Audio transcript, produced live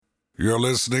You're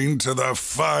listening to the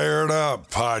Fired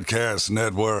Up Podcast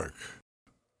Network.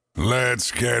 Let's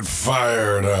get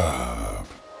fired up.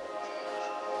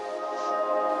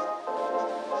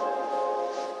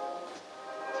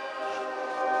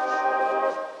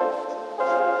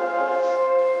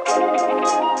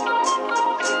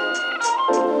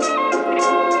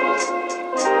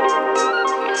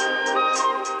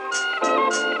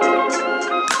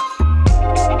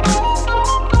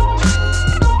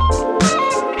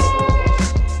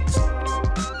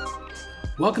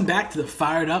 Welcome back to the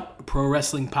Fired Up Pro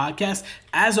Wrestling Podcast.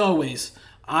 As always,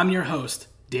 I'm your host,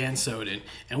 Dan Soden,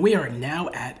 and we are now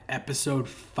at episode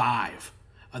 5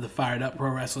 of the Fired Up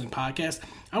Pro Wrestling Podcast.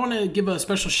 I want to give a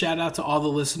special shout out to all the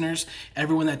listeners,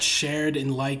 everyone that shared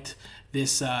and liked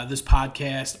this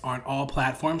podcast on all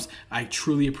platforms. I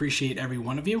truly appreciate every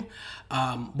one of you.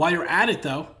 While you're at it,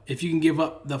 though, if you can give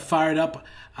up the Fired Up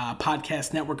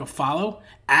Podcast Network a follow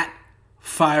at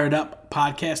Fired Up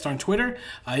Podcast on Twitter,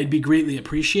 it'd be greatly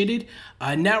appreciated.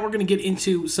 Now we're going to get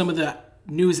into some of the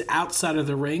news outside of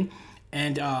the ring,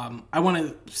 and I want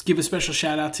to give a special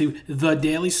shout out to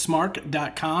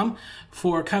thedailysmark.com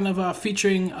for kind of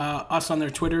featuring us on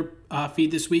their Twitter feed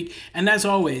this week. And as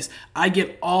always, I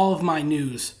get all of my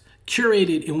news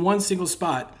curated in one single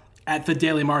spot at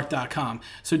thedailymark.com.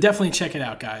 So definitely check it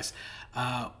out, guys.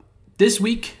 This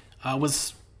week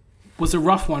was a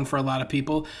rough one for a lot of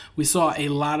people. We saw a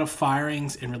lot of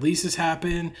firings and releases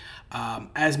happen.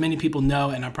 As many people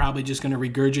know, and I'm probably just going to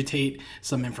regurgitate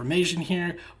some information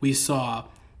here, we saw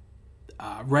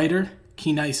writer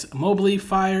Kenice Mobley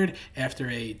fired after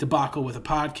a debacle with a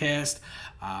podcast.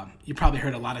 You probably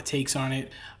heard a lot of takes on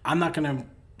it. I'm not going to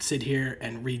sit here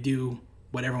and redo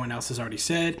what everyone else has already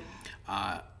said.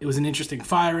 It was an interesting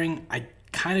firing. I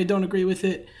kind of don't agree with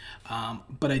it.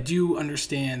 But I do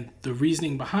understand the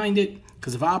reasoning behind it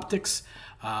because of optics.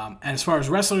 And as far as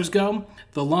wrestlers go,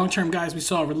 the long-term guys we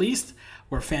saw released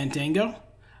were Fandango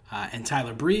and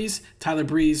Tyler Breeze. Tyler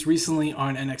Breeze recently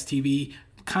on NXT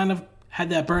kind of had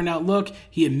that burnout look.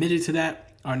 He admitted to that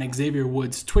on Xavier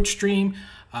Woods' Twitch stream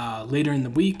later in the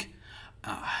week.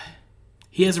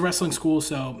 He has a wrestling school,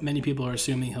 so many people are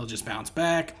assuming he'll just bounce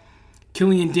back.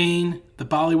 Killian Dane, the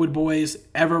Bollywood Boys,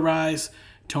 Everrise,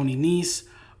 Tony Nese,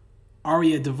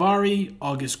 Arya Davari,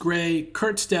 August Gray,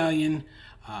 Kurt Stallion,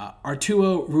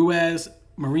 Arturo Ruiz,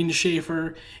 Marina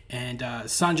Schaefer, and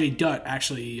Sanjay Dutt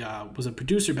actually was a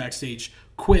producer backstage,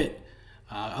 quit,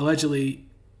 allegedly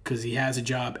because he has a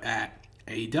job at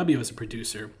AEW as a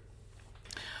producer.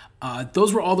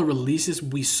 Those were all the releases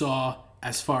we saw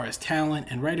as far as talent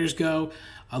and writers go.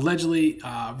 Allegedly,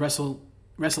 Wrestle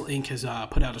Inc. has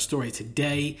put out a story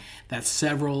today that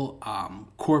several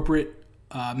corporate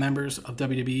members of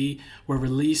WWE were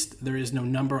released. There is no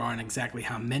number on exactly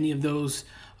how many of those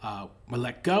were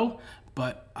let go,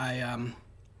 but I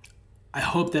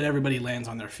hope that everybody lands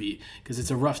on their feet because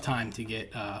it's a rough time to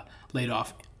get laid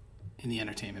off in the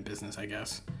entertainment business, I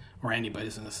guess, or any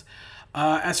business.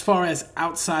 As far as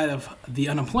outside of the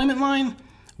unemployment line,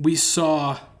 we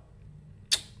saw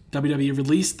WWE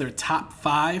release their top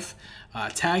 5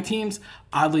 tag teams.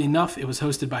 Oddly enough, it was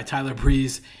hosted by Tyler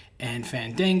Breeze and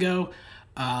Fandango.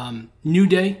 New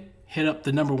Day hit up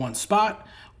the number 1 spot,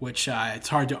 which it's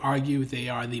hard to argue they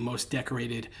are the most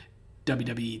decorated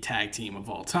WWE tag team of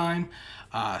all time.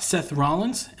 Seth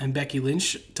Rollins and Becky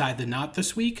Lynch tied the knot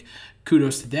this week.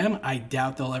 Kudos to them. I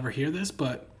doubt they'll ever hear this,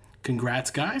 but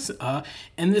congrats, guys.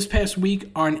 And this past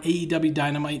week on AEW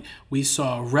Dynamite, we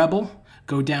saw Rebel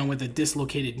go down with a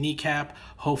dislocated kneecap.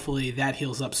 Hopefully that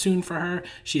heals up soon for her.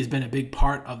 She has been a big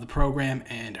part of the program,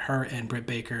 and her and Britt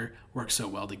Baker work so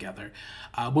well together.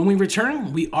 When we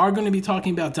return, we are going to be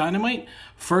talking about Dynamite.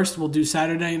 First, we'll do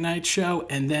Saturday night show,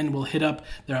 and then we'll hit up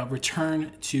the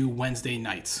return to Wednesday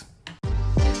nights.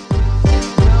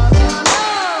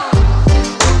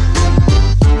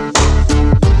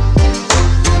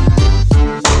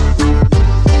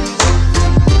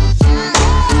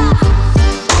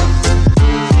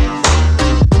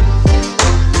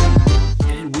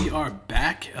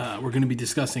 We're going to be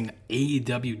discussing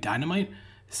AEW Dynamite,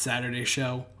 Saturday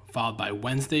show, followed by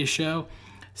Wednesday show.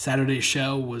 Saturday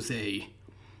show was a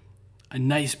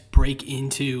nice break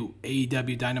into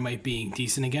AEW Dynamite being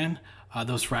decent again.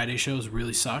 Those Friday shows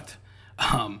really sucked.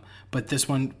 But this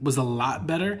one was a lot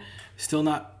better. Still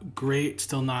not great,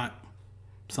 still not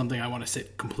something I want to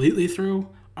sit completely through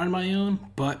on my own,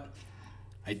 but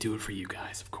I do it for you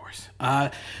guys, of course.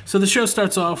 So the show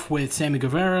starts off with Sammy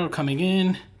Guevara coming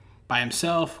in by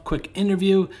himself, quick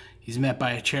interview. He's met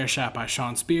by a chair shot by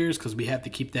Shawn Spears because we have to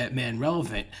keep that man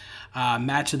relevant.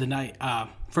 Match of the night,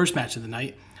 first match of the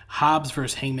night, Hobbs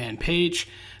versus Hangman Page.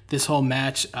 This whole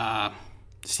match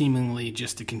seemingly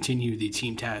just to continue the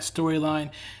Team Taz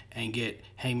storyline and get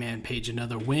Hangman Page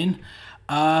another win.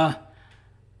 The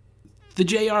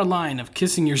JR line of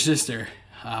kissing your sister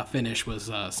finish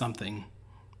was something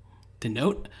to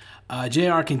note.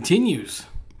 JR continues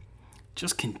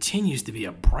to be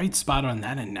a bright spot on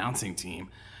that announcing team.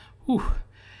 Whew.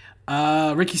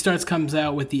 Ricky Starks comes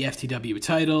out with the FTW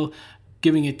title,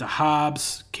 giving it to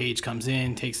Hobbs. Cage comes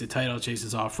in, takes the title,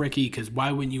 chases off Ricky, because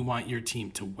why wouldn't you want your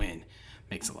team to win?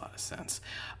 Makes a lot of sense.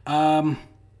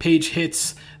 Page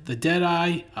hits the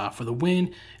Deadeye for the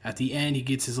win. At the end, he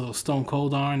gets his little Stone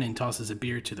Cold on and tosses a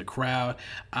beer to the crowd.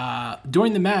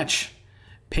 During the match,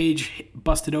 Page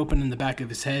busted open in the back of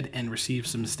his head and received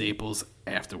some staples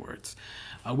afterwards.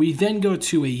 We then go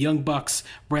to a Young Bucks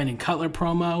Brandon Cutler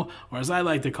promo, or as I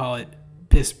like to call it,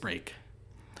 piss break.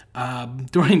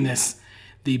 During this,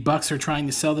 the Bucks are trying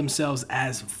to sell themselves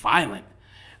as violent,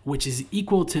 which is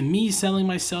equal to me selling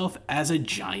myself as a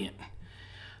giant.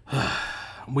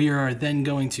 We are then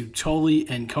going to Tully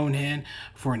and Conan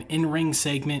for an in-ring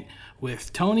segment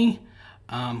with Tony,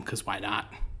 because why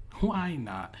not? Why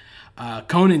not?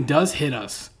 Conan does hit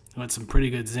us with some pretty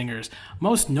good zingers.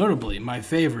 Most notably, my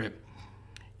favorite,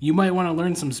 you might want to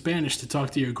learn some Spanish to talk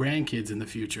to your grandkids in the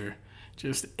future.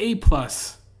 Just A+.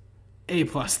 A+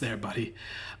 there, buddy.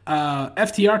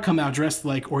 FTR come out dressed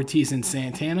like Ortiz and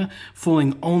Santana,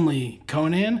 fooling only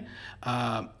Conan.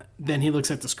 Then he looks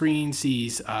at the screen,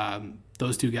 sees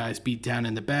those two guys beat down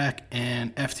in the back,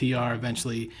 and FTR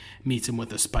eventually meets him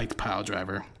with a spiked pile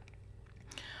driver.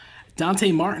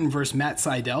 Dante Martin versus Matt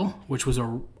Sydal, which was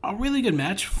a really good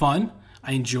match, fun.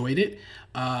 I enjoyed it.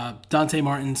 Dante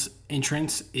Martin's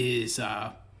entrance is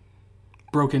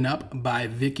broken up by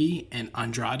Vicky and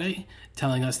Andrade,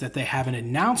 telling us that they have an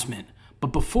announcement. But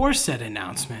before said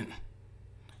announcement,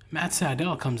 Matt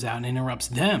Sydal comes out and interrupts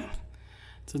them.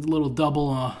 It's a little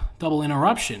double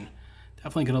interruption.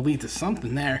 Definitely going to lead to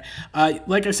something there.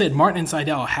 Like I said, Martin and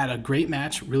Sydal had a great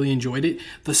match. Really enjoyed it.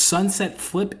 The sunset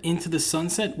flip into the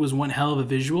sunset was one hell of a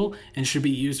visual and should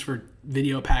be used for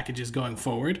video packages going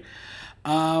forward.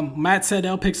 Matt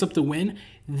Sydal picks up the win.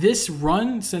 This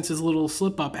run, since his little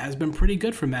slip-up, has been pretty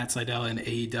good for Matt Sydal in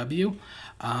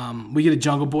AEW. We get a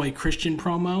Jungle Boy Christian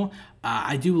promo.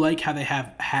 I do like how they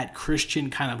have had Christian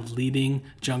kind of leading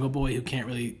Jungle Boy, who can't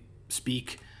really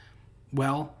speak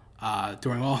well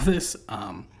during all of this.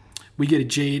 We get a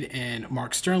Jade and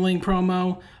Mark Sterling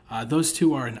promo. Those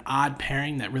two are an odd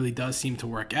pairing that really does seem to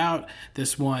work out.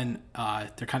 This one,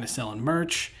 they're kind of selling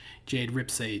merch. Jade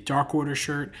rips a Dark Order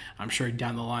shirt. I'm sure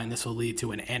down the line this will lead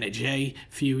to an Anna Jay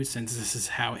feud, since this is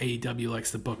how AEW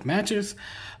likes to book matches.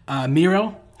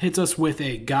 Miro hits us with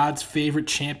a God's Favorite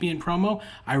Champion promo.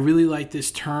 I really like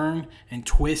this turn and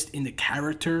twist in the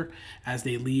character as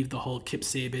they leave the whole Kip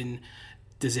Sabian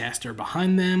disaster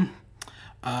behind them.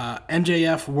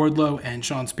 MJF, Wardlow, and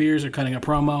Sean Spears are cutting a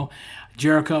promo.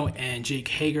 Jericho and Jake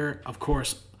Hager, of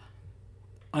course,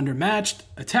 undermatched,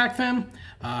 attack them.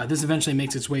 This eventually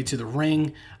makes its way to the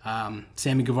ring.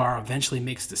 Sammy Guevara eventually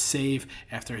makes the save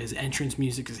after his entrance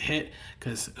music is hit,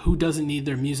 because who doesn't need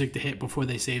their music to hit before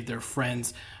they save their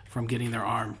friends from getting their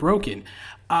arm broken?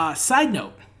 Side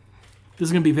note, this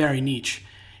is going to be very niche.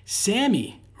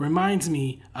 Sammy reminds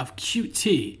me of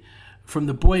QT from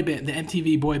the boy band, the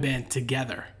MTV boy band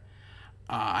Together.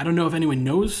 I don't know if anyone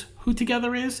knows who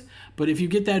Together is, but if you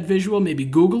get that visual, maybe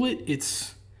Google it.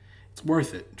 It's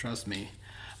worth it, trust me.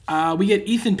 We get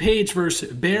Ethan Page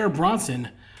versus Bear Bronson.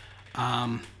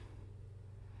 AEW.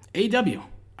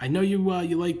 I know you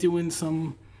like doing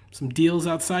some deals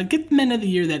outside. Get Men of the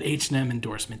Year that H&M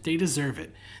endorsement. They deserve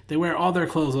it. They wear all their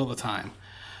clothes all the time.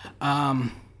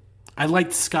 I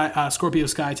liked Scorpio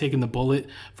Sky taking the bullet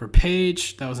for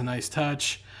Page. That was a nice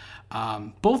touch.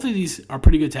 Both of these are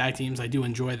pretty good tag teams. I do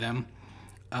enjoy them.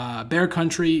 Bear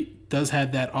Country does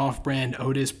have that off-brand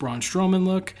Otis Braun Strowman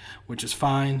look, which is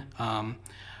fine.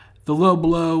 The low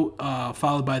blow,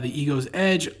 followed by the Ego's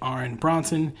Edge, Arn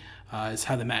Bronson, is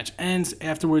how the match ends.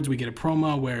 Afterwards, we get a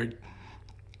promo where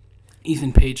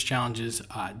Ethan Page challenges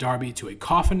Darby to a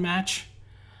coffin match,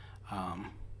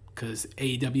 because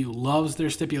AEW loves their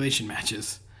stipulation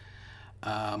matches.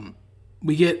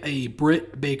 We get a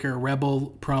Britt Baker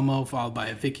Rebel promo followed by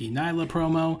a Vicky Nyla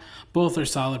promo. Both are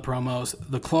solid promos.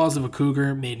 The Claws of a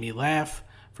Cougar made me laugh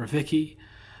for Vicky.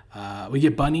 We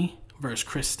get Bunny versus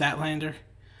Chris Statlander.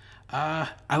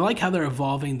 I like how they're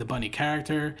evolving the Bunny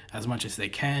character as much as they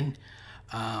can.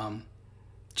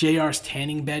 JR's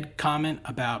tanning bed comment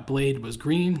about Blade was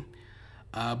green.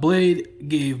 Blade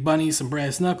gave Bunny some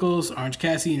brass knuckles. Orange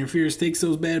Cassidy interferes, takes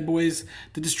those bad boys.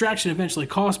 The distraction eventually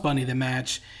cost Bunny the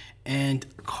match and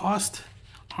cost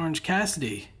Orange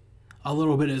Cassidy a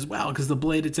little bit as well because the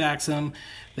Blade attacks him.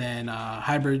 Then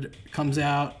Hybrid comes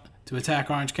out to attack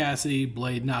Orange Cassidy.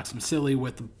 Blade knocks him silly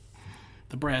with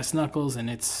the brass knuckles, and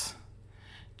it's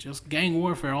just gang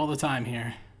warfare all the time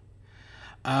here.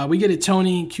 We get a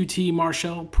Tony QT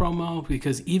Marshall promo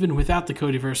because even without the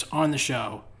Codyverse on the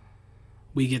show,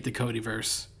 we get the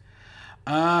Codyverse.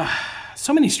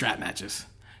 So many strap matches.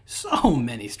 So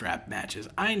many strap matches.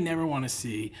 I never want to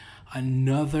see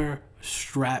another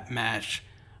strap match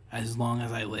as long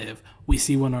as I live. We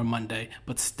see one on Monday,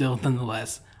 but still,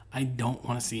 nonetheless, I don't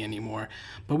want to see any more.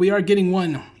 But we are getting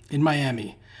one in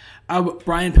Miami.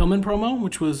 Brian Pillman promo,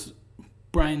 which was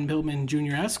Brian Pillman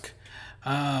Jr.-esque.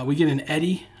 We get an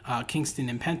Eddie, Kingston,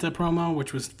 and Penta promo,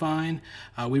 which was fine.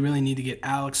 We really need to get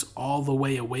Alex all the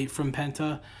way away from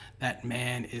Penta. That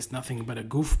man is nothing but a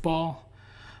goofball.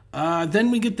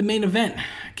 Then we get the main event.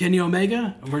 Kenny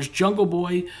Omega versus Jungle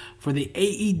Boy for the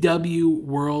AEW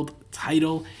World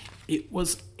title. It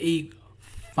was a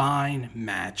fine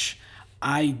match.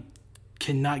 I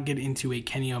cannot get into a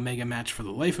Kenny Omega match for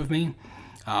the life of me.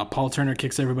 Paul Turner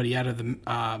kicks everybody out of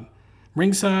the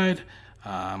ringside.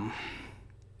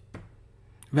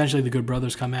 Eventually the Good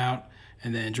Brothers come out,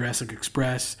 and then Jurassic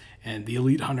Express and the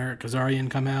Elite Hunter Kazarian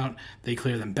come out. They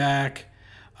clear them back.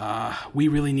 We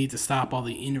really need to stop all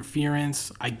the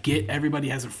interference. I get everybody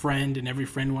has a friend, and every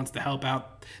friend wants to help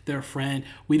out their friend.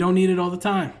 We don't need it all the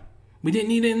time. We didn't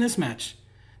need it in this match.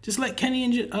 Just let Kenny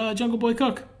and Jungle Boy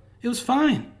cook. It was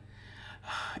fine.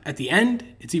 At the end,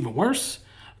 it's even worse.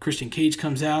 Christian Cage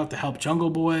comes out to help Jungle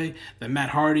Boy. Then Matt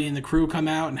Hardy and the crew come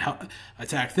out and help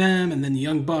attack them. And then the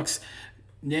Young Bucks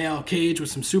nail Cage with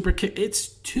some super kick. It's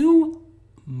too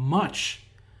much.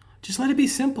 Just let it be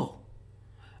simple.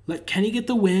 Let Kenny get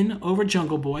the win over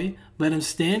Jungle Boy. Let him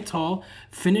stand tall,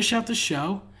 finish out the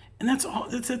show, and that's all.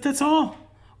 That's all.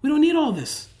 We don't need all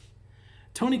this.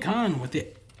 Tony Khan with the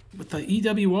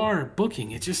EWR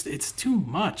booking. It's too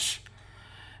much.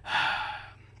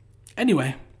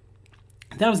 Anyway,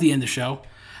 that was the end of the show.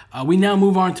 We now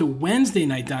move on to Wednesday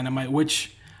Night Dynamite,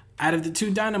 which out of the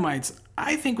two Dynamites,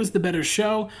 I think was the better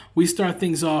show. We start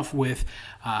things off with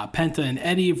Penta and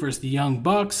Eddie versus the Young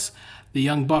Bucks. The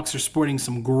Young Bucks are sporting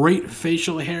some great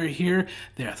facial hair here.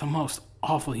 They're the most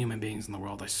awful human beings in the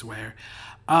world, I swear.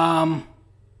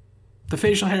 The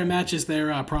facial hair matches their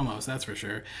promos, that's for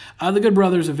sure. The Good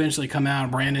Brothers eventually come out.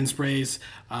 Brandon sprays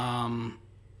the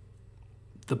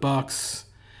Bucks.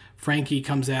 Frankie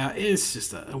comes out. It's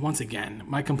just, once again,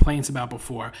 my complaints about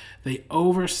before. They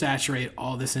oversaturate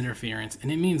all this interference,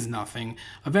 and it means nothing.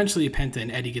 Eventually, Penta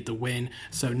and Eddie get the win.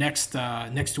 So next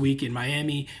week in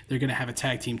Miami, they're going to have a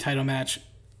tag team title match,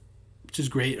 which is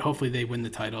great. Hopefully, they win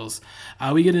the titles.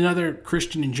 We get another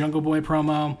Christian and Jungle Boy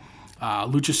promo.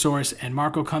 Luchasaurus and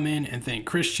Marco come in and thank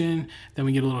Christian. Then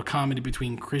we get a little comedy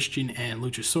between Christian and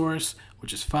Luchasaurus,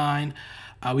 which is fine.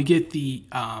 We get the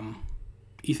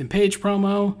Ethan Page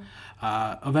promo.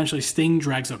 Eventually, Sting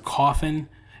drags a coffin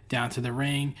down to the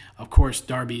ring. Of course,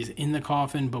 Darby is in the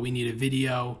coffin, but we need a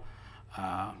video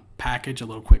package, a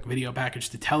little quick video package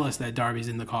to tell us that Darby's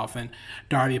in the coffin.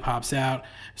 Darby pops out,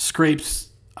 scrapes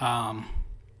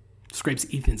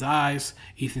Ethan's eyes.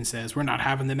 Ethan says, "We're not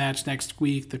having the match next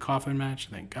week, the coffin match,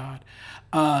 thank God."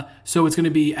 So it's going to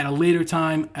be at a later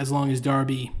time, as long as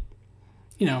Darby,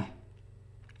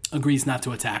 agrees not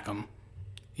to attack him.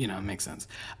 It makes sense.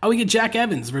 We get Jack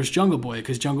Evans versus Jungle Boy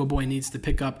because Jungle Boy needs to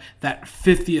pick up that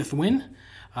 50th win.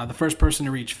 The first person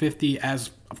to reach 50, as,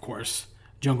 of course,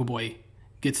 Jungle Boy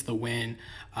gets the win.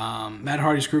 Matt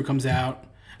Hardy's crew comes out.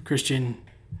 Christian,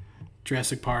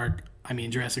 Jurassic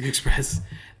Express,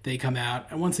 they come out.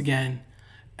 And once again,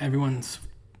 everyone's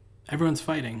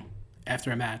fighting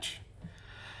after a match.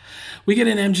 We get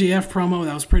an MJF promo.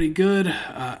 That was pretty good.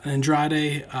 An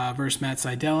Andrade versus Matt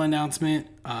Sydal announcement.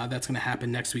 That's going to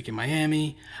happen next week in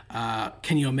Miami.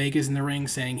 Kenny Omega's in the ring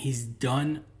saying he's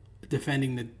done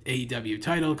defending the AEW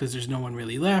title because there's no one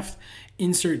really left.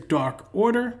 Insert Dark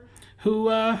Order,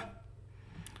 who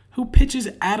pitches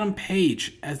Adam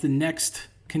Page as the next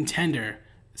contender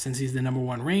since he's the number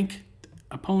one ranked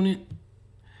opponent.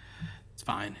 It's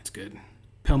fine. It's good.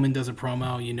 Pillman does a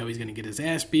promo. He's going to get his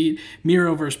ass beat.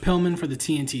 Miro versus Pillman for the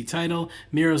TNT title.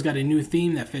 Miro's got a new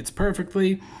theme that fits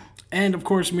perfectly. And, of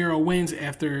course, Miro wins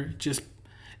after just...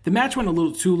 The match went a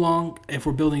little too long if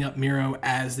we're building up Miro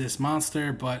as this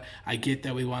monster, but I get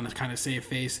that we want to kind of save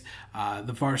face.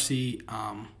 The Varsity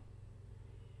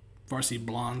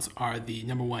Blondes are the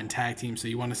number one tag team, so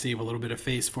you want to save a little bit of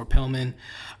face for Pillman.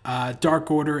 Dark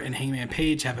Order and Hangman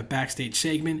Page have a backstage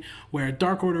segment where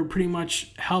Dark Order pretty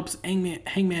much helps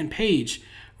Hangman Page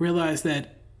realize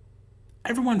that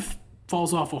everyone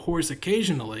falls off a horse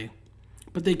occasionally,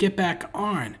 but they get back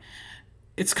on.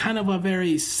 It's kind of a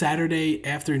very Saturday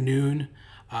afternoon,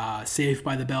 Saved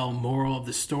by the Bell moral of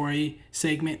the story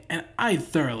segment, and I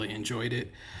thoroughly enjoyed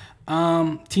it.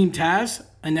 Team Taz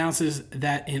announces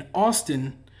that in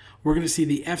Austin, we're going to see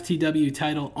the FTW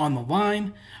title on the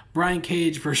line. Brian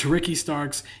Cage versus Ricky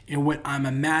Starks in what I'm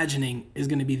imagining is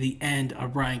going to be the end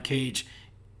of Brian Cage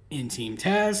in Team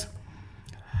Taz.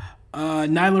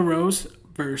 Nyla Rose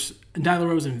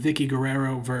and Vicky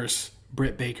Guerrero versus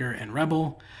Britt Baker and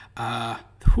Rebel.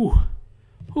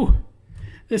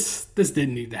 This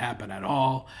didn't need to happen at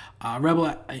all.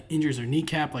 Rebel injures her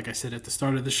kneecap, like I said at the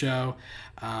start of the show.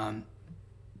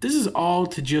 This is all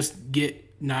to just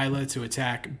get Nyla to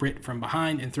attack Britt from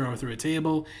behind and throw her through a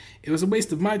table. It was a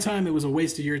waste of my time. It was a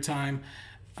waste of your time.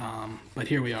 But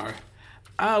here we are.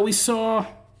 We saw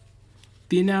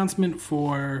the announcement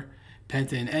for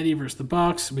Penta and Eddie versus the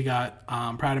Bucks. We got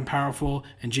Proud and Powerful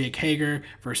and Jake Hager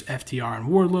versus FTR and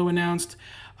Wardlow announced.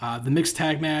 The mixed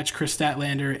tag match, Chris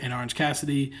Statlander and Orange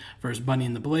Cassidy versus Bunny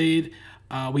and the Blade.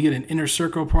 We get an Inner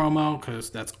Circle promo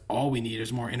because that's all we need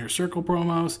is more Inner Circle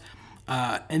promos.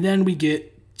 And then we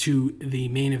get to the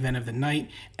main event of the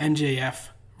night, MJF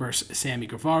versus Sammy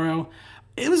Guevara.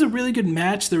 It was a really good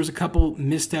match. There was a couple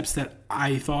missteps that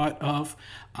I thought of.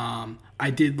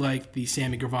 I did like the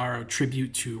Sammy Guevara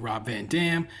tribute to Rob Van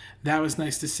Dam. That was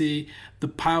nice to see. The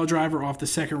pile driver off the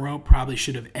second rope probably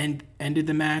should have ended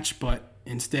the match, but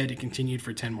instead it continued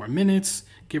for 10 more minutes,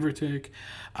 give or take.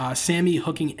 Sammy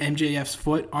hooking MJF's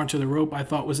foot onto the rope I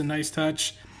thought was a nice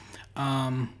touch.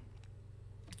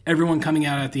 Everyone coming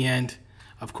out at the end,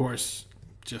 of course,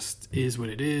 just is what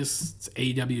it is. It's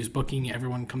AEW's booking.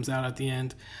 Everyone comes out at the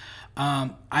end.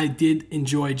 I did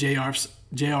enjoy JR's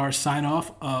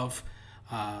sign-off of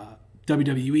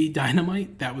WWE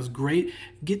Dynamite. That was great.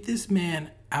 Get this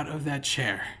man out of that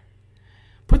chair.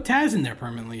 Put Taz in there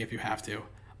permanently if you have to.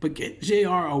 But get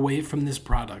JR away from this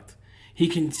product. He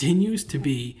continues to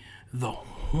be the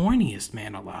horniest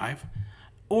man alive,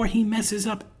 or he messes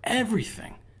up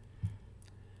everything.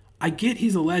 I get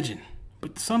he's a legend,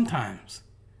 but sometimes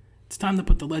it's time to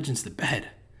put the legends to bed.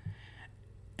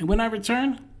 And when I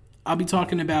return, I'll be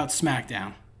talking about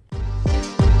Smackdown.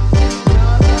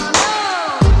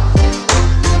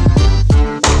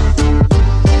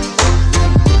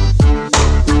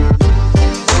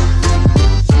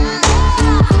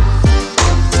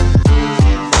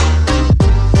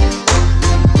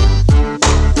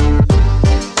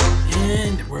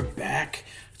 And we're back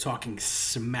talking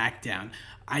Smackdown.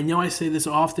 I know I say this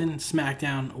often,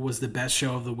 SmackDown was the best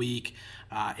show of the week.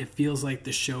 It feels like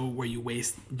the show where you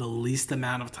waste the least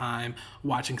amount of time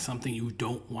watching something you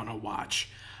don't want to watch.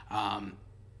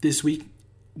 This week,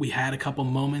 we had a couple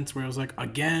moments where I was like,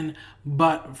 again,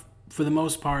 but for the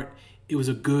most part, it was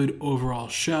a good overall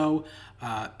show.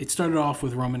 It started off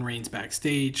with Roman Reigns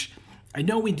backstage. I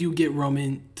know we do get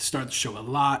Roman to start the show a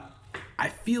lot. I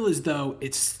feel as though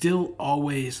it's still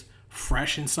always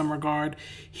fresh in some regard.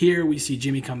 Here we see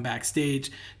Jimmy come backstage,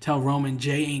 tell Roman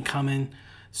Jay ain't coming.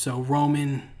 So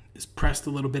Roman is pressed a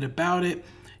little bit about it.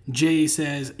 Jay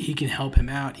says he can help him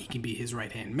out. He can be his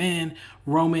right-hand man.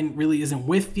 Roman really isn't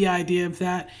with the idea of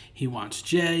that. He wants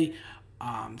Jay.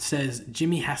 Says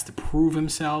Jimmy has to prove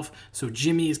himself. So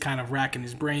Jimmy is kind of racking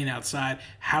his brain outside.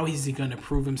 How is he going to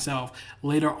prove himself?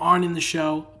 Later on in the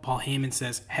show, Paul Heyman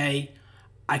says, hey,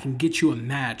 I can get you a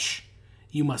match.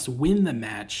 You must win the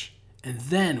match, and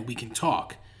then we can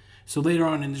talk. So later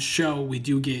on in the show, we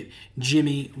do get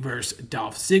Jimmy versus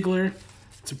Dolph Ziggler.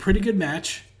 It's a pretty good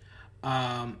match.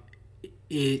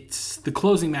 It's the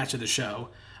closing match of the show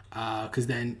because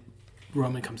then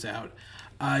Roman comes out.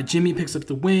 Jimmy picks up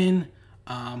the win.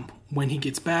 When he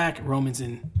gets back, Roman's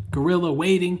in Gorilla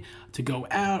waiting to go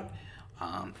out.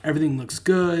 Everything looks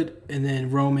good. And then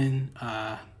Roman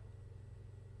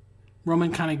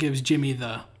kind of gives Jimmy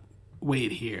the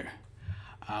wait here.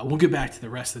 We'll get back to the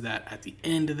rest of that at the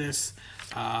end of this.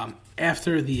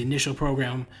 After the initial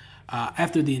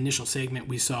segment,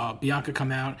 we saw Bianca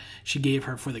come out. She gave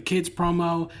her For the Kids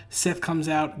promo. Seth comes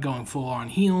out going full on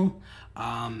heel.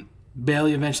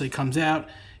 Bayley eventually comes out,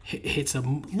 hits a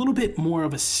little bit more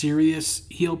of a serious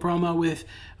heel promo with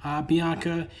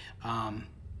Bianca.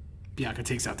 Bianca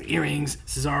takes out the earrings.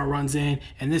 Cesaro runs in,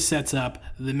 and this sets up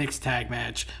the mixed tag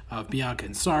match of Bianca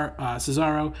and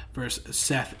Cesaro versus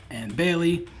Seth and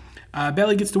Bayley.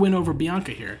 Bayley gets the win over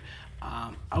Bianca here.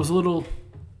 I was a little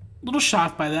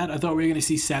shocked by that. I thought we were going to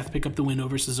see Seth pick up the win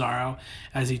over Cesaro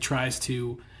as he tries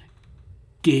to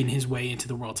gain his way into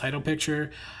the world title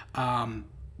picture.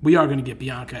 We are going to get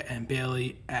Bianca and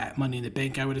Bayley at Money in the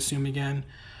Bank, I would assume, again.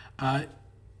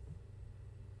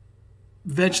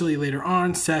 Eventually, later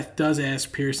on, Seth does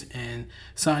ask Pierce and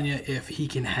Sonya if he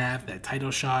can have that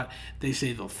title shot. They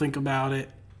say they'll think about it.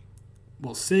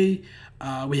 We'll see.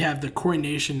 We have the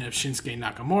coronation of Shinsuke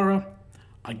Nakamura.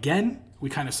 Again, we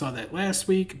kind of saw that last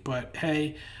week, but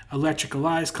hey, Electric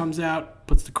Elias comes out,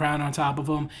 puts the crown on top of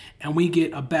him, and we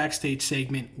get a backstage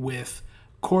segment with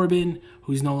Corbin,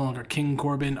 who's no longer King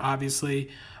Corbin, obviously.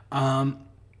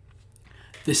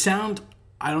 The sound,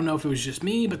 I don't know if it was just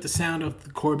me, but the sound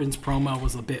of Corbin's promo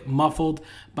was a bit muffled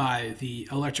by the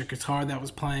electric guitar that was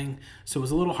playing. So it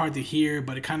was a little hard to hear,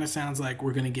 but it kind of sounds like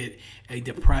we're going to get a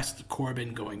depressed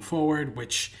Corbin going forward,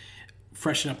 which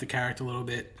freshen up the character a little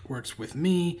bit, works with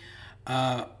me.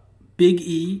 Big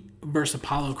E versus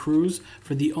Apollo Crews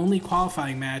for the only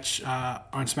qualifying match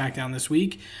on Smackdown this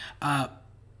week.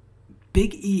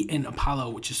 Big E and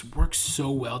Apollo just work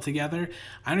so well together.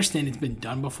 I understand it's been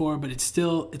done before, but it's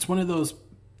one of those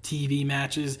TV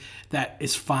matches that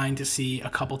is fine to see a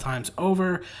couple times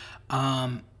over.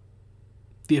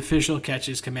 The official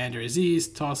catches Commander Aziz,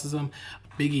 tosses him.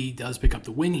 Big E does pick up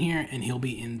the win here, and he'll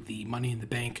be in the Money in the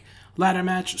Bank ladder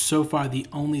match. So far, the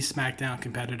only SmackDown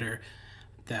competitor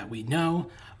that we know.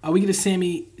 We get a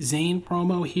Sami Zayn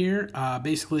promo here.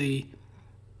 Basically,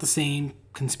 the same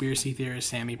conspiracy theorist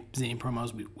Sami Zayn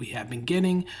promos we have been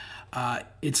getting.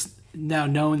 It's now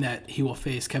known that he will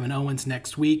face Kevin Owens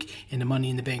next week in the Money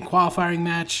in the Bank qualifying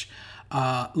match.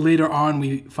 Later on,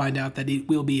 we find out that it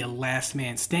will be a last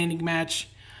man standing match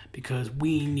because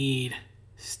we need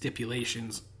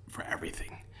stipulations for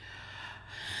everything.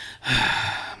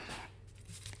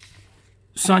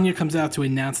 Sonya comes out to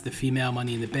announce the female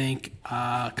Money in the Bank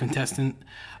contestant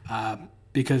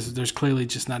because there's clearly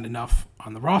just not enough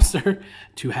on the roster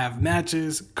to have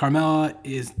matches. Carmella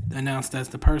is announced as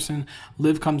the person.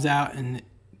 Liv comes out, and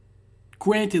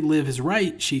granted, Liv is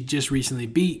right. She just recently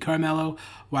beat Carmelo.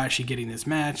 Why is she getting this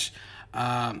match?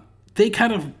 They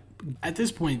kind of, at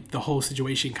this point, the whole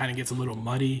situation kind of gets a little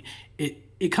muddy.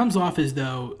 It comes off as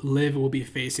though Liv will be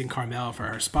facing Carmella for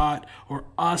her spot or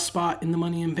a spot in the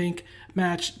Money in the Bank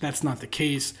match. That's not the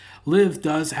case. Liv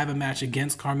does have a match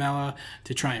against Carmella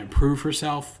to try and prove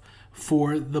herself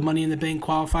for the Money in the Bank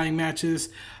qualifying matches.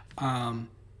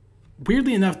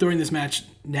 Weirdly enough, during this match,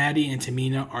 Natty and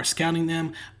Tamina are scouting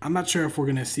them. I'm not sure if we're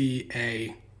going to see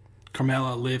a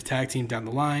Carmella-Liv tag team down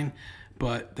the line,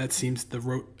 but that seems the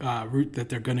route that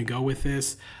they're going to go with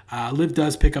this. Liv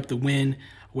does pick up the win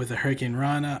with a Hurricane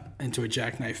Rana into a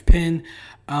jackknife pin.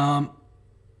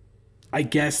 I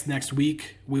guess next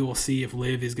week we will see if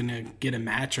Liv is going to get a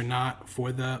match or not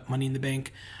for the Money in the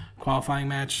Bank qualifying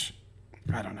match.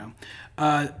 I don't know.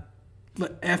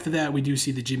 After that, we do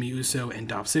see the Jimmy Uso and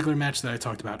Dolph Ziggler match that I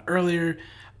talked about earlier.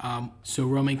 So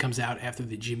Roman comes out after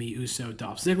the Jimmy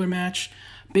Uso-Dolph Ziggler match,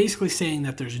 basically saying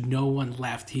that there's no one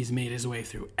left. He's made his way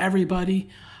through everybody.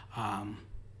 And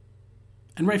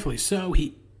rightfully so.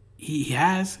 He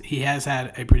has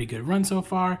had a pretty good run so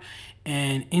far.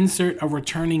 And insert a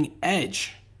returning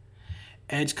Edge.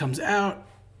 Edge comes out.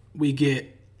 We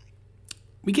get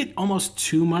almost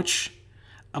too much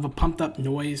of a pumped up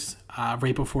noise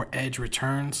right before Edge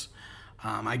returns.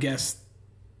 I guess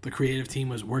the creative team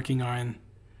was working on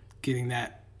getting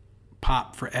that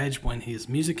pop for Edge when his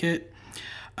music hit.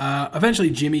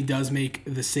 Eventually, Jimmy does make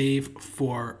the save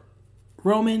for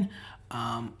Roman,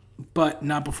 but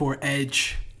not before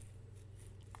Edge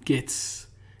gets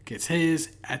his.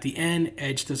 At the end,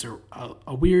 Edge does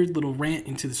a weird little rant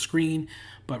into the screen,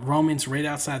 but Roman's right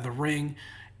outside the ring.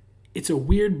 It's a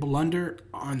weird blunder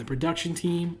on the production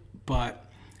team, but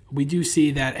we do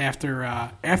see that after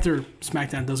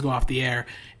SmackDown does go off the air,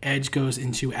 Edge goes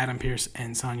into Adam Pearce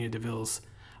and Sonya Deville's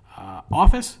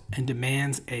office and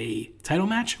demands a title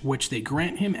match, which they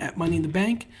grant him at Money in the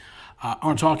Bank.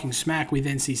 On Talking Smack, we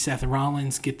then see Seth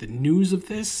Rollins get the news of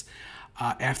this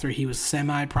after he was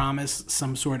semi-promised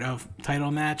some sort of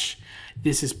title match.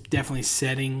 This is definitely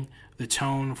setting the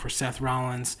tone for Seth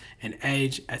Rollins and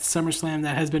Edge at SummerSlam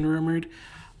that has been rumored.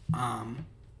 I'm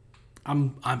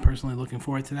personally looking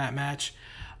forward to that match.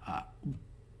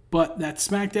 But that's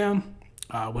SmackDown.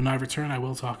 When I return, I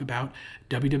will talk about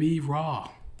WWE Raw.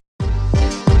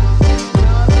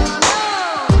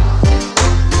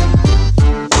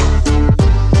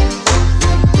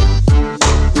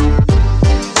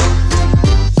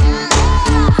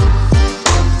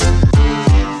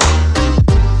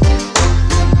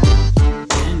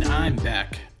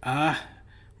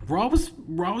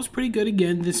 Raw was pretty good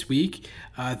again this week.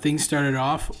 Things started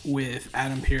off with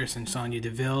Adam Pearce and Sonya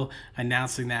Deville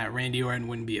announcing that Randy Orton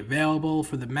wouldn't be available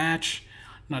for the match.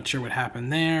 Not sure what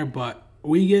happened there, but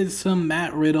we get some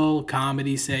Matt Riddle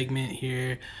comedy segment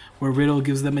here where Riddle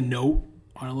gives them a note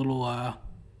on a little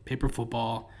Paper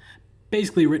Football,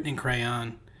 basically written in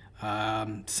crayon,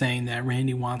 saying that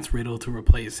Randy wants Riddle to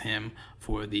replace him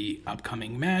for the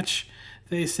upcoming match.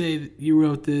 They say you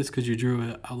wrote this because you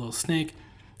drew a little snake.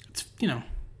 It's,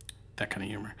 that kind of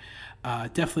humor.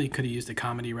 Definitely could have used a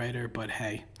comedy writer, but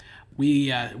hey.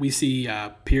 We see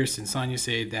Pierce and Sonya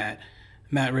say that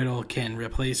Matt Riddle can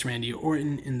replace Randy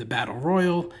Orton in the Battle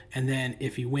Royal, and then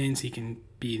if he wins, he can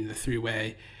be in the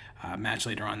three-way match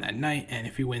later on that night, and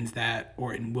if he wins that,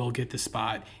 Orton will get the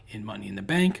spot in Money in the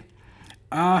Bank.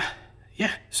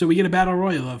 So we get a Battle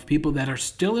Royal of people that are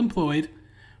still employed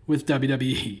with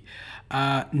WWE.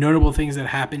 Notable things that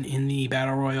happen in the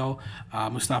Battle Royal.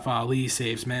 Mustafa Ali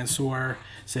saves Mansoor,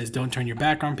 says don't turn your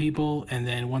back on people, and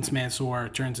then once Mansoor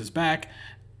turns his back,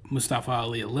 Mustafa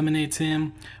Ali eliminates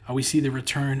him. We see the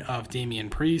return of Damian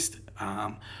Priest.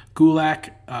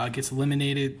 Gulak gets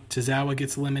eliminated. Tozawa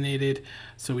gets eliminated.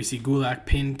 So we see Gulak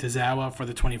pin Tozawa for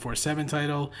the 24/7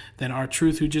 title. Then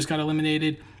R-Truth, who just got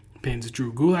eliminated, pins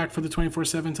Drew Gulak for the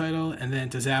 24/7 title. And then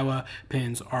Tozawa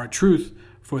pins R-Truth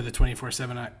for the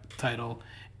 24/7 title.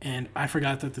 And I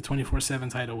forgot that the 24/7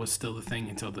 title was still the thing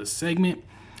until this segment.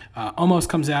 Almost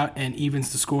comes out and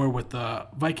evens the score with the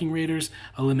Viking Raiders,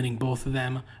 eliminating both of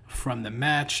them from the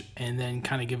match and then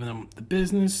kind of giving them the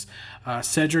business.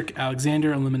 Cedric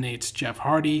Alexander eliminates Jeff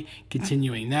Hardy,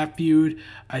 continuing that feud.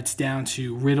 It's down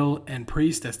to Riddle and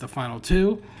Priest. That's the final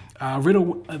two.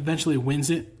 Riddle eventually wins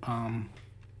it and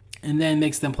then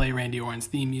makes them play Randy Orton's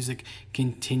theme music,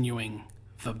 continuing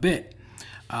the bit.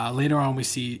 Later on, we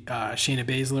see Shayna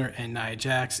Baszler and Nia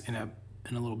Jax in a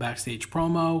little backstage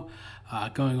promo,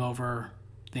 going over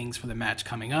things for the match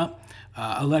coming up.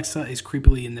 Alexa is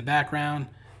creepily in the background,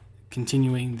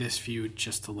 continuing this feud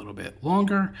just a little bit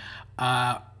longer.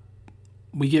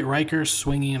 We get Riker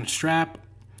swinging in a strap,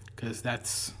 because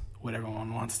that's what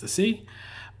everyone wants to see.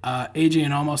 AJ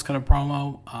and Almost cut a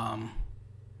promo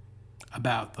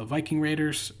about the Viking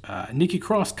Raiders. Nikki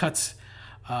Cross cuts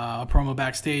a promo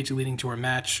backstage leading to her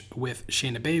match with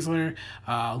Shayna Baszler.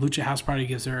 Lucha House Party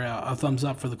gives her a thumbs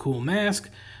up for the cool mask.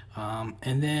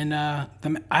 And then I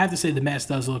have to say the mask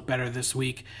does look better this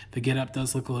week. The get-up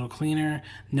does look a little cleaner.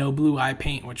 No blue eye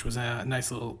paint, which was a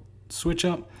nice little switch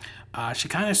up. She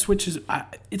kind of switches.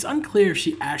 It's unclear if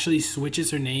she actually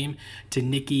switches her name to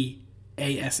Nikki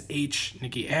ASH,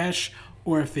 Nikki Ash,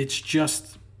 or if it's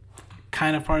just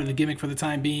kind of part of the gimmick for the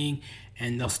time being,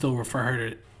 and they'll still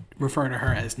refer to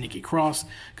her as Nikki Cross,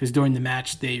 because during the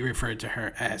match they referred to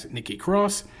her as Nikki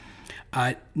Cross.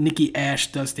 Nikki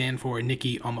Ash does stand for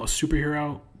Nikki Almost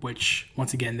Superhero, which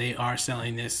once again they are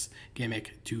selling this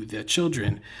gimmick to the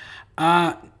children.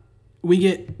 We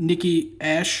get Nikki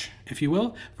Ash, if you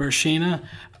will, versus Shayna.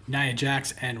 Nia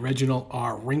Jax and Reginald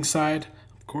are ringside,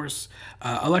 of course.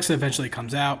 Alexa eventually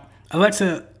comes out.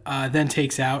 Alexa then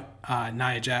takes out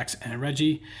Nia Jax and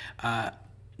Reggie.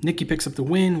 Nikki picks up the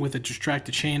win with a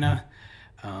distracted Shayna.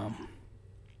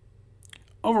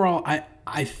 Overall,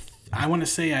 I want to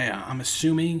say I'm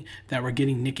assuming that we're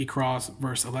getting Nikki Cross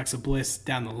versus Alexa Bliss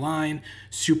down the line.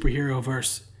 Superhero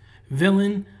versus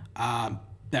villain. That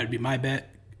would be my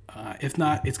bet. If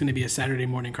not, it's going to be a Saturday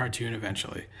morning cartoon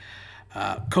eventually.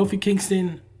 Kofi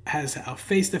Kingston has a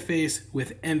face-to-face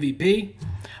with MVP.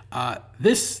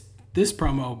 This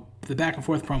promo, the back and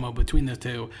forth promo between the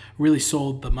two, really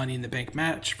sold the Money in the Bank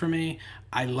match for me.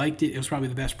 I liked it. It was probably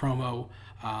the best promo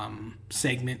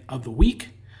segment of the week.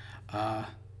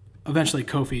 Eventually,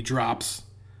 Kofi drops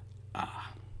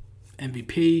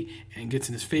MVP and gets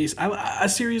in his face. A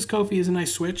serious Kofi is a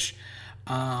nice switch.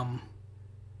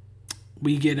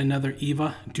 We get another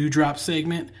Eva Doudrop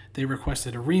segment. They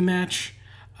requested a rematch.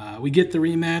 We get the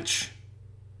rematch.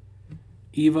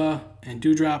 Eva and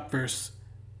Doudrop versus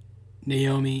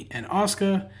Naomi and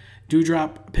Asuka.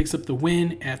 Doudrop picks up the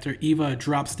win after Eva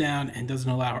drops down and doesn't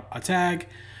allow a tag,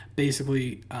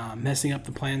 basically messing up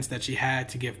the plans that she had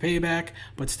to give payback,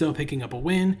 but still picking up a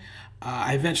win.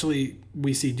 Eventually,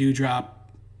 we see Doudrop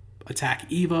attack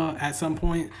Eva at some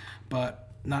point,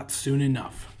 but not soon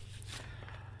enough.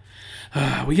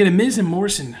 We get a Miz and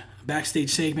Morrison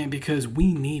backstage segment because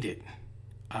we need it.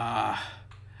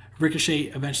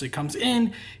 Ricochet eventually comes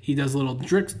in. He does a little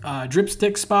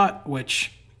dripstick spot,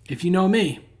 which, if you know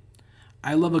me,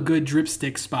 I love a good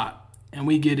dripstick spot, and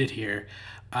we get it here.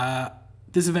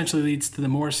 This eventually leads to the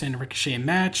Morrison-Ricochet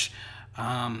match.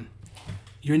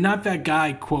 You're not that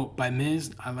guy, quote by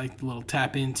Miz. I like the little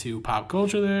tap into pop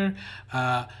culture there.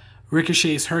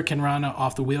 Ricochet's Hurricane Rana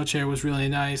off the wheelchair was really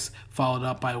nice, followed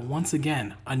up by, once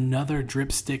again, another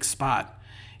dripstick spot.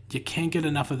 You can't get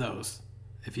enough of those,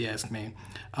 if you ask me.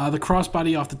 The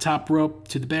crossbody off the top rope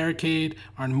to the barricade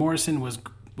on Morrison was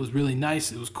really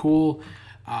nice. It was cool.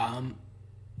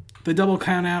 The double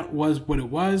countout was what it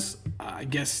was. I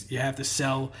guess you have to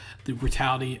sell the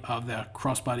brutality of the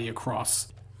crossbody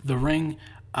across the ring.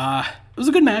 It was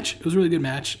a good match. It was a really good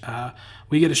match.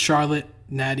 We get a Charlotte,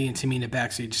 Natty, and Tamina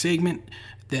backstage segment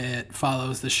that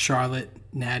follows the Charlotte,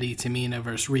 Natty, Tamina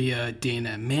versus Rhea,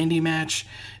 Dana, Mandy match.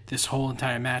 This whole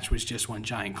entire match was just one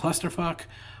giant clusterfuck.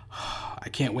 I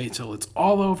can't wait till it's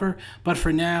all over. But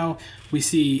for now, we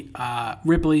see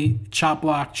Ripley chop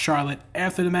block Charlotte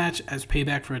after the match as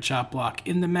payback for a chop block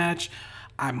in the match.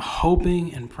 I'm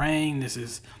hoping and praying this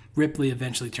is Ripley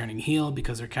eventually turning heel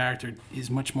because her character is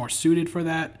much more suited for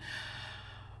that.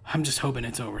 I'm just hoping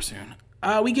it's over soon.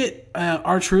 We get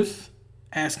R-Truth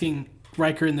asking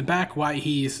Riker in the back why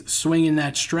he's swinging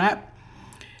that strap.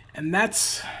 And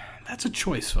that's a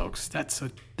choice, folks. That's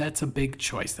a big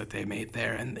choice that they made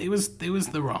there, and it was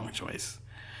the wrong choice.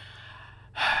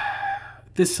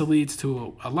 This leads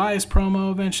to Elias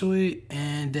promo eventually,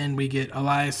 and then we get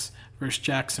Elias versus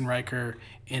Jackson Riker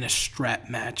in a strap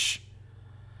match.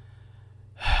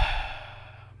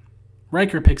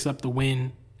 Riker picks up the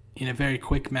win in a very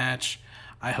quick match.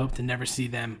 I hope to never see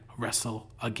them wrestle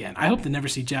again. I hope to never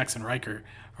see Jackson Riker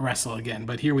wrestle again,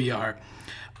 but here we are.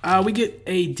 We get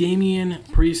a Damian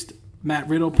Priest, Matt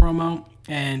Riddle promo,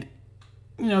 and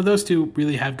those two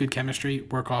really have good chemistry,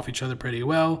 work off each other pretty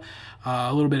well.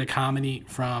 A little bit of comedy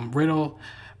from Riddle.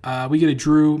 We get a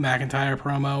Drew McIntyre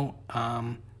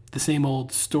promo, the same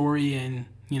old story and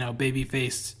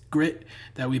babyface grit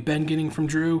that we've been getting from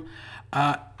Drew.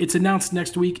 It's announced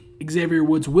next week Xavier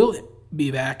Woods will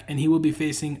be back, and he will be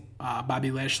facing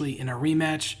Bobby Lashley in a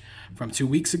rematch from 2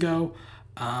 weeks ago.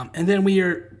 And then we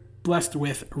are blessed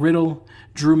with Riddle,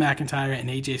 Drew McIntyre, and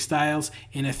AJ Styles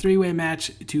in a three-way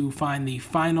match to find the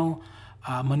final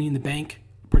Money in the Bank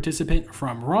participant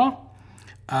from Raw.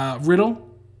 Riddle,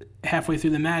 halfway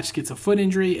through the match, gets a foot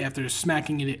injury after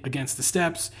smacking it against the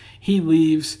steps. He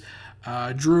leaves.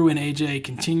 Drew and AJ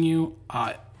continue.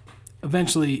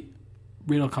 Eventually,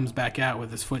 Riddle comes back out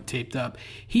with his foot taped up.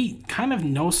 He kind of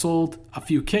no-sold a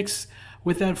few kicks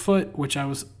with that foot, which I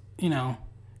was,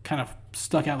 kind of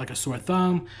stuck out like a sore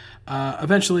thumb.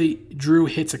 Eventually, Drew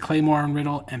hits a Claymore on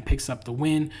Riddle and picks up the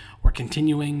win. We're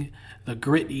continuing the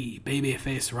gritty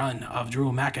babyface run of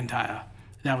Drew McIntyre.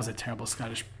 That was a terrible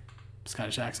Scottish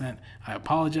accent. I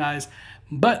apologize.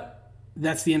 But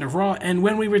that's the end of Raw. And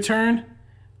when we return,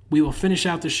 we will finish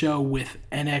out the show with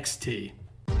NXT.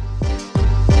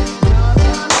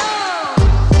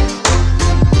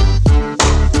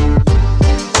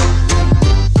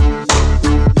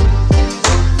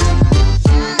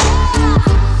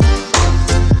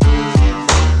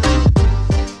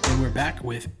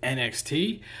 With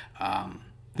NXT.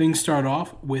 Things start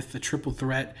off with the triple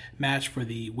threat match for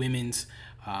the women's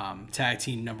tag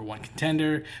team number one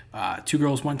contender. Two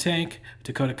girls, one tank.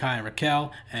 Dakota Kai and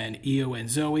Raquel and Io and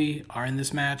Zoe are in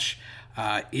this match.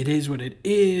 It is what it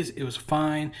is. It was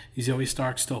fine. Zoe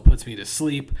Stark still puts me to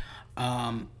sleep.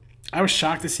 I was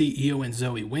shocked to see Io and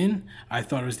Zoe win. I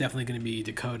thought it was definitely going to be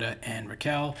Dakota and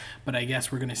Raquel, but I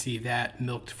guess we're going to see that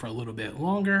milked for a little bit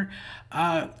longer.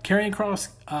 Karrion Kross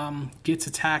gets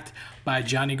attacked by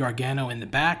Johnny Gargano in the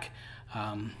back.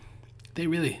 They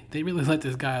really let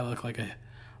this guy look like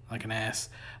an ass.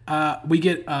 We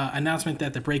get announcement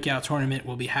that the Breakout Tournament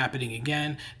will be happening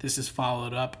again. This is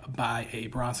followed up by a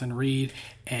Bronson Reed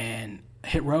and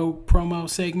Hit Row promo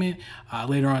segment.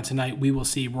 Later on tonight, we will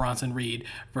see Bronson Reed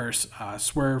versus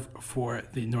Swerve for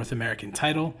the North American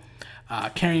title.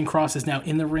 Karrion Kross is now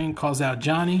in the ring, calls out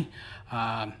Johnny.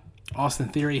 Austin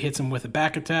Theory hits him with a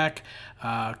back attack.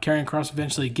 Karrion Kross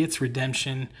eventually gets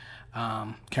redemption.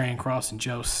 Karrion Kross and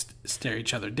Joe stare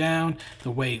each other down. The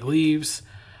way leaves.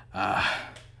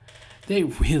 They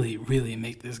really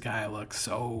make this guy look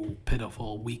so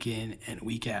pitiful week in and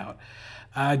week out.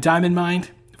 Diamond Mine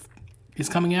is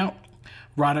coming out.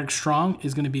 Roderick Strong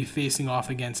is going to be facing off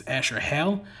against Asher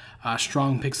Hale.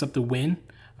 Strong picks up the win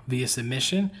via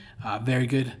submission. Very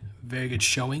good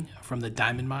showing from the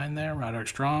Diamond Mine there, Roderick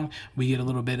Strong. We get a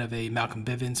little bit of a Malcolm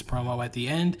Bivens promo at the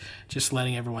end, just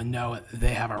letting everyone know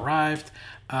they have arrived.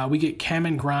 We get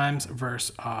Cameron Grimes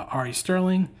versus Ari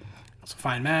Sterling. It's a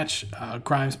fine match.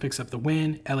 Grimes picks up the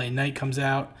win. LA Knight comes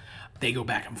out. They go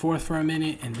back and forth for a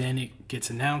minute, and then it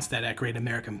gets announced that at Great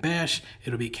American Bash,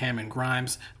 it'll be Cameron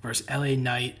Grimes versus LA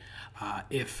Knight.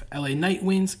 If LA Knight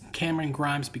wins, Cameron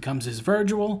Grimes becomes his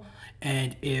Virgil,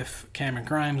 and if Cameron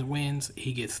Grimes wins,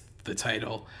 he gets the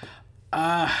title.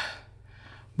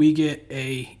 We get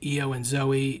a Io and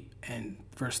Zoe and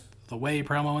versus The Way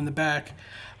promo in the back.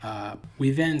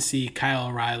 We then see Kyle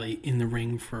O'Reilly in the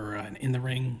ring for an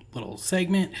in-the-ring little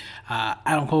segment.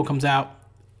 Adam Cole comes out,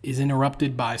 is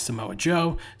interrupted by Samoa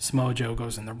Joe. Samoa Joe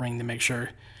goes in the ring to make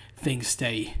sure things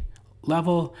stay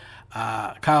level.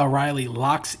 Kyle O'Reilly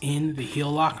locks in the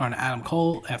heel lock on Adam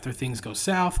Cole after things go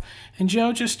south. And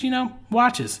Joe just,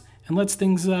 watches and lets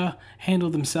things handle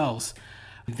themselves.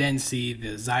 We then see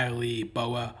the Xia Li,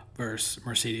 Boa versus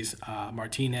Mercedes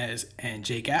Martinez and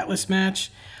Jake Atlas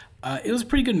match. It was a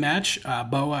pretty good match.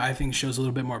 Boa, I think, shows a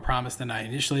little bit more promise than I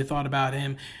initially thought about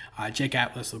him. Jake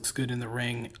Atlas looks good in the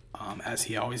ring, as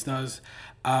he always does.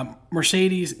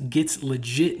 Mercedes gets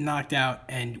legit knocked out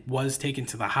and was taken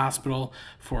to the hospital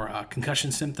for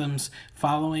concussion symptoms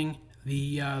following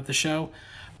the show.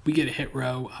 We get a Hit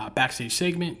Row backstage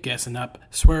segment, gassing up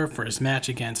Swerve for his match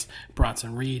against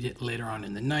Bronson Reed later on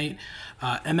in the night.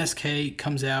 MSK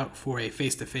comes out for a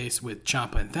face-to-face with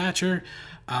Ciampa and Thatcher.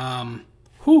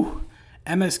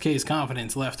 MSK's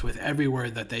confidence left with every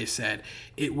word that they said.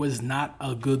 It was not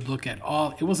a good look at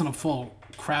all. It wasn't a full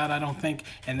crowd, I don't think,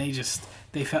 and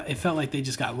it felt like they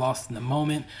just got lost in the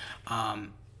moment.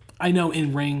 I know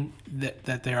in ring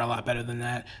that they're a lot better than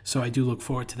that, so I do look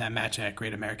forward to that match at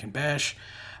Great American Bash.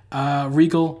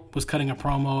 Regal was cutting a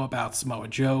promo about Samoa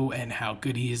Joe and how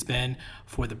good he has been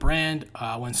for the brand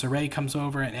when Saray comes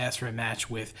over and asks for a match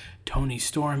with Tony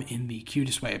Storm in the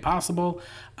cutest way possible.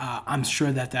 I'm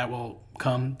sure that will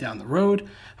come down the road.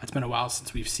 It's been a while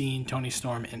since we've seen Tony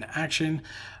Storm in action.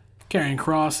 Karrion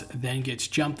Kross then gets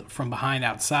jumped from behind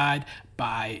outside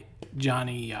by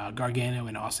Johnny Gargano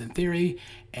and Austin Theory,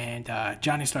 and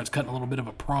Johnny starts cutting a little bit of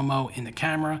a promo in the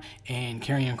camera, and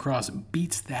Karrion Kross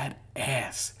beats that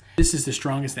ass. This is the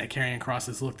strongest that Karrion Kross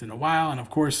has looked in a while, and of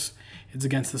course, it's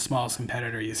against the smallest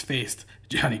competitor he has faced,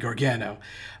 Johnny Gargano.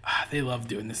 They love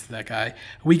doing this to that guy.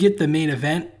 We get the main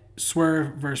event,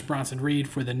 Swerve versus Bronson Reed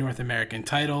for the North American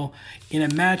title. In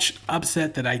a match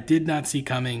upset that I did not see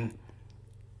coming,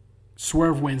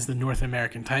 Swerve wins the North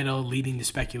American title, leading to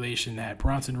speculation that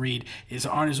Bronson Reed is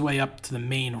on his way up to the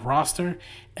main roster.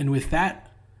 And with that,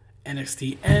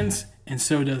 NXT ends, and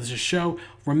so does the show.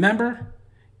 Remember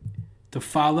to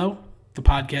follow the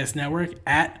podcast network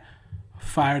at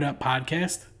Fired Up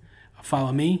Podcast.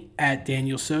 Follow me at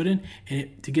Daniel Soden.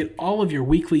 And to get all of your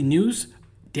weekly news,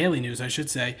 daily news, I should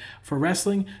say, for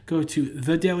wrestling, go to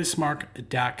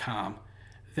thedailysmark.com.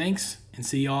 Thanks, and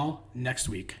see y'all next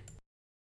week.